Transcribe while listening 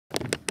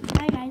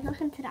guys,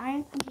 welcome to the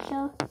Iron Country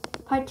Show,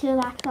 part 2 of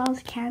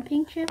Axolot's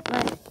camping trip.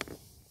 But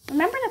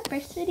remember the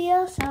first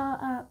video? So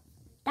that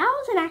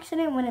was an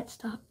accident when it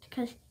stopped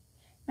because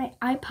my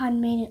iPod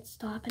made it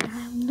stop, and I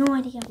have no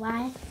idea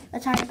why.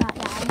 But sorry about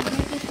that. I'm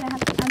just gonna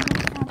have to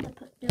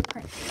do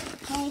part 2.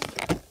 Okay.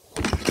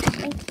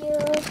 Thank you.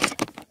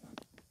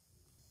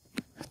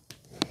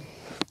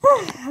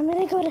 I'm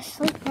gonna go to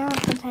sleep now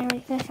since I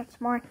already finished up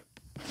some more.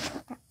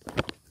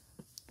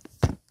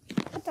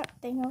 Put that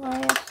thing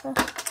away. So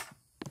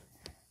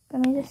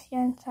let me just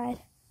get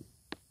inside.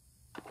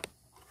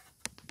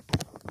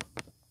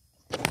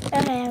 Okay,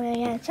 I'm gonna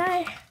get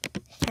inside.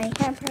 This tiny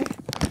camper.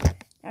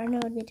 I don't know,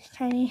 it would be just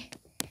tiny.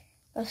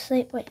 Go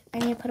sleep. Wait, I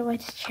need to put away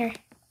this chair.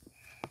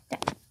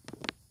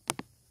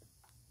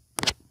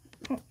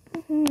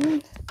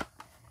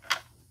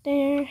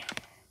 There.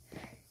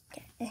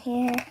 Get in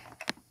here.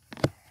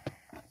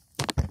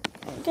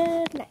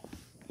 Good night.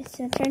 It's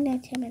gonna turn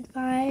into him in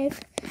 5,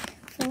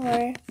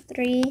 4,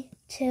 3,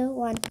 2,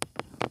 1.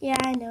 Yeah,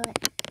 I know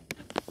it.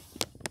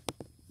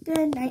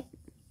 Good night.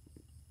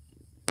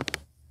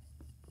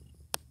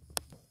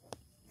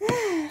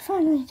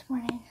 Finally, it's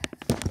morning.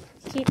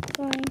 Keep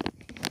going.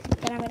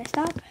 Then I'm gonna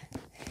stop.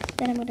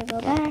 Then I'm gonna go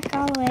back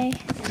all the way.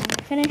 And I'm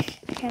gonna finish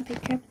the camping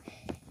trip.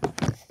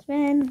 It's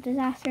been a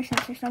disaster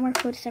since there's no more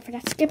food except for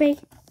that skipping.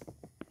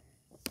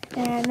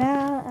 And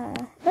now,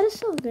 but it's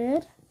still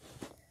good.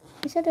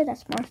 We said that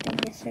that's more thing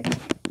yesterday.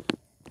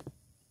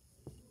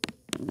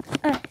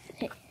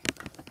 Okay.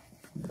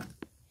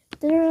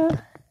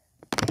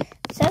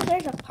 It says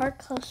there's a park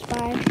close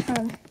by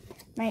from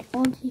my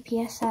old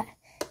GPS that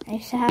I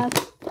used to have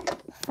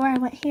before I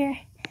went here.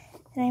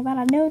 And I bought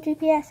a new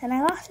GPS and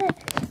I lost it.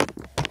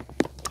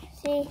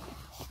 See,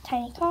 it's a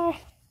tiny car.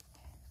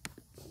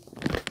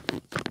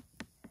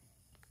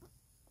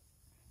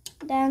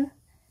 Then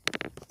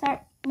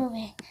start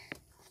moving.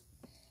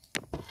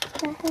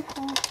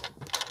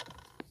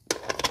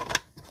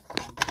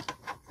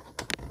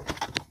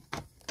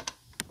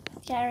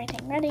 Get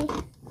everything ready.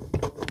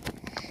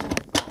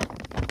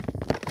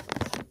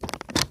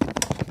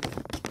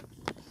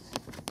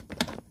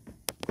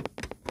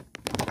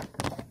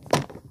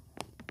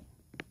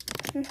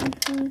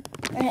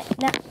 Alright,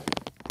 now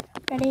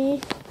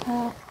ready.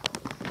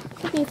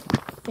 Should be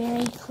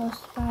very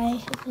close by.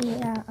 Should be it's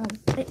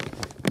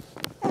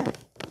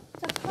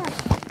a park.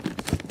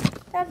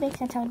 That makes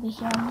sense. I would be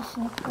here. I'm just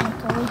gonna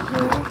go over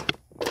here.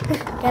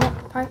 Get it.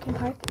 Park and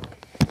park.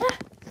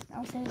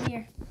 I'll sit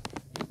here.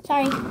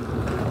 Sorry.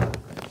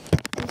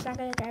 It's not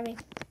gonna drive me.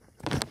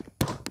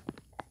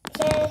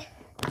 Okay.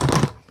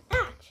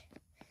 Ouch!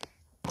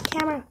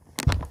 Camera.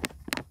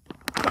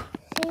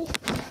 See?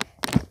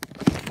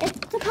 It's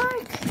the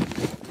park!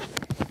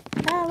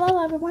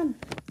 Hello everyone.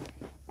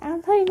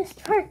 I'm playing this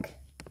park.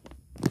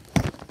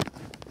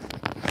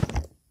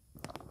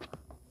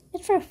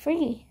 It's for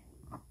free.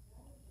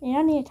 You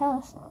don't need to tell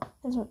us.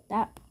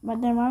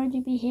 But then why would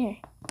you be here?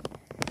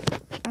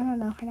 I don't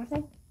know, for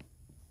nothing.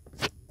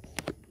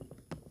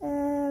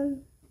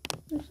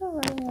 There's not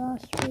really a lot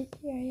of space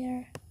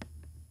here.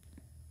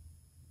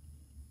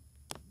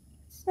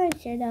 It's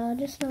nice here though,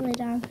 just really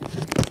down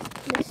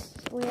this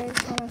weird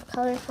kind of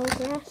colorful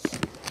grass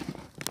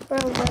for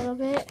a little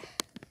bit.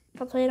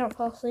 Hopefully I don't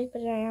fall asleep,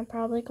 but I am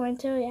probably going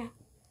to, yeah.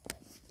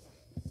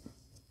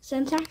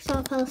 Syntax,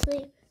 I'll fall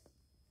asleep.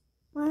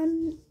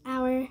 1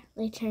 hour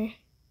later.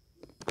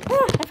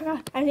 I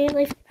forgot. I need to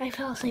leave. I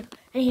fell asleep.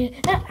 I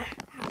need to,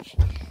 ouch.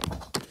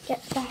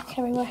 Get back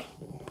everywhere.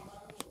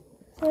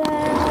 I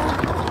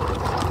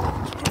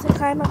have to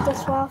climb up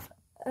this wall.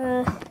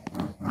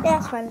 Yeah,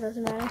 it's fine. It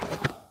doesn't matter.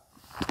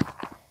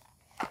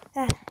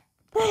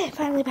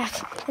 Finally back.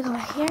 I go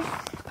back here,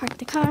 park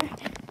the car,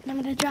 and I'm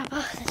gonna drop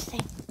off this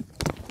thing.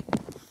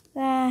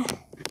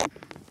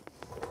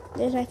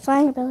 There's my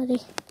flying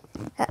ability.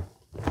 I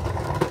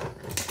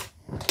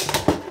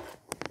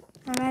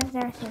imagine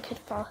everything could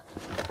fall.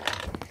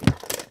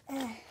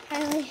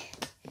 Finally,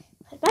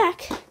 put it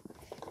back.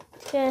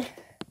 Good.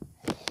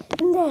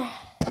 And there.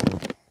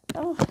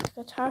 Oh,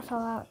 the guitar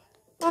fell out.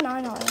 Oh no,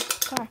 I know it.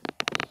 Guitar.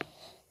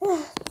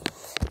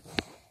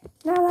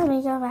 Now let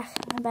me go back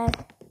to my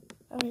bed.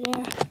 Over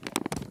there.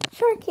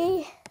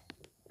 Shorty.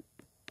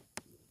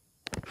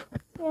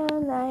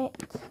 Good night.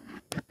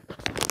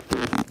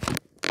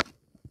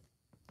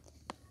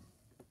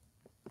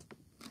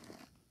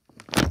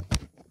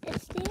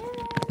 It's the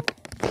end.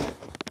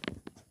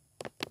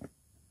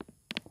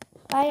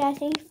 Bye guys,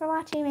 thank you for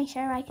watching. Make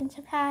sure to like and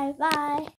subscribe. Bye.